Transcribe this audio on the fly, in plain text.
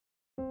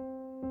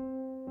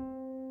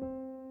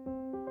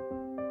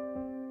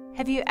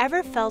Have you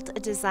ever felt a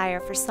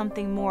desire for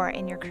something more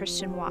in your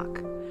Christian walk?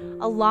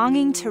 A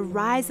longing to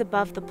rise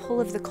above the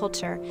pull of the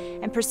culture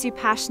and pursue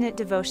passionate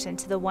devotion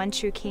to the one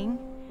true King?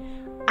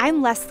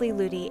 I'm Leslie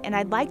Ludy, and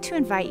I'd like to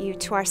invite you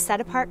to our Set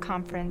Apart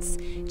Conference,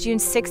 June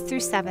 6th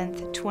through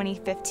 7th,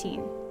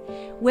 2015.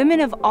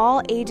 Women of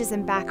all ages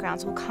and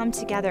backgrounds will come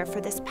together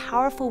for this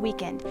powerful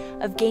weekend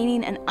of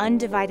gaining an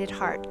undivided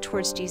heart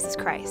towards Jesus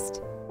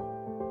Christ.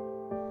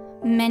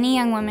 Many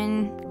young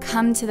women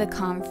come to the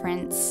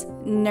conference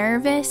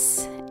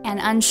nervous and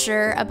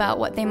unsure about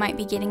what they might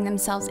be getting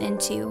themselves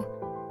into,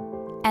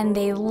 and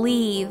they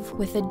leave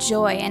with a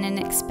joy and an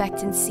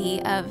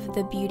expectancy of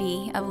the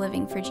beauty of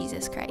living for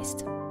Jesus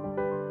Christ.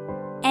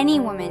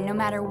 Any woman, no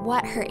matter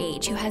what her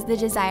age, who has the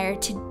desire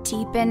to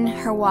deepen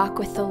her walk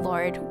with the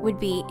Lord would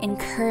be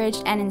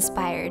encouraged and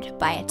inspired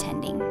by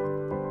attending.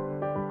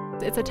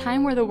 It's a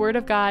time where the Word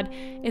of God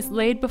is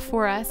laid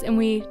before us and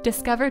we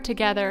discover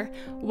together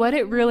what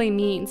it really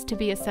means to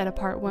be a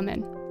set-apart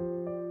woman.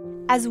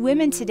 As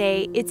women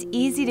today, it's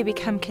easy to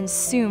become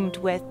consumed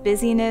with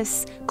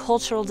busyness,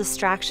 cultural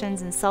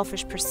distractions, and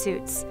selfish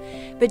pursuits.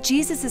 But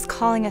Jesus is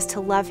calling us to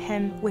love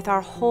Him with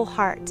our whole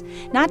heart,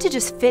 not to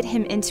just fit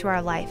Him into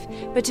our life,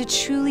 but to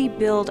truly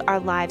build our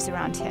lives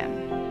around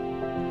Him.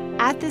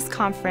 At this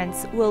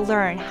conference, we'll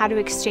learn how to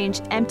exchange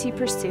empty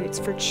pursuits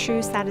for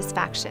true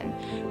satisfaction,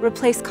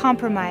 replace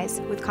compromise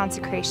with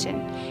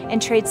consecration,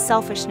 and trade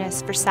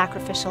selfishness for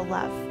sacrificial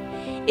love.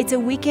 It's a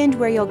weekend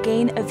where you'll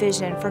gain a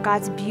vision for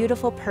God's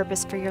beautiful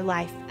purpose for your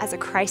life as a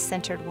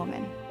Christ-centered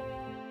woman.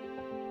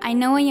 I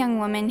know a young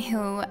woman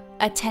who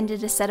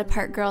attended a Set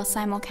Apart Girl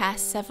simulcast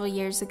several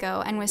years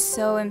ago and was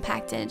so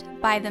impacted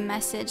by the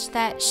message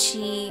that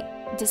she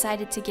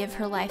decided to give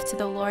her life to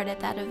the Lord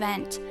at that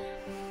event.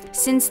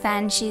 Since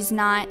then, she's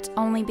not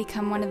only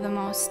become one of the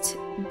most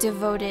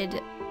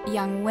devoted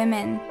young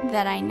women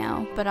that I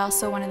know, but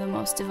also one of the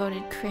most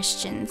devoted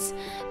Christians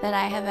that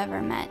I have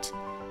ever met.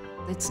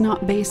 It's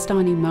not based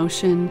on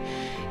emotion,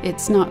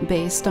 it's not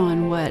based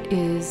on what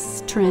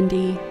is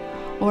trendy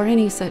or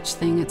any such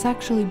thing. It's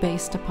actually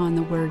based upon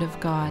the Word of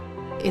God.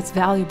 It's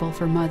valuable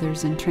for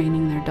mothers in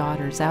training their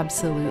daughters,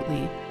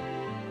 absolutely.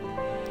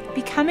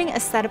 Becoming a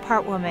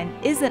set-apart woman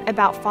isn't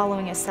about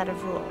following a set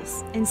of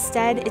rules.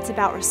 Instead, it's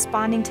about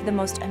responding to the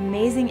most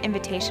amazing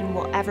invitation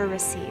we'll ever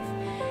receive,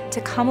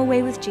 to come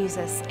away with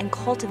Jesus and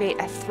cultivate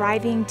a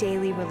thriving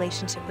daily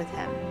relationship with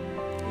Him.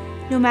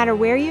 No matter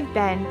where you've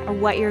been or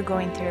what you're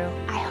going through,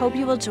 I hope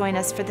you will join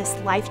us for this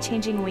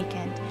life-changing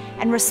weekend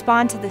and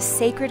respond to the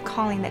sacred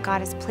calling that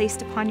God has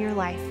placed upon your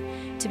life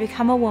to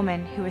become a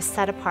woman who is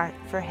set apart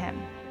for Him.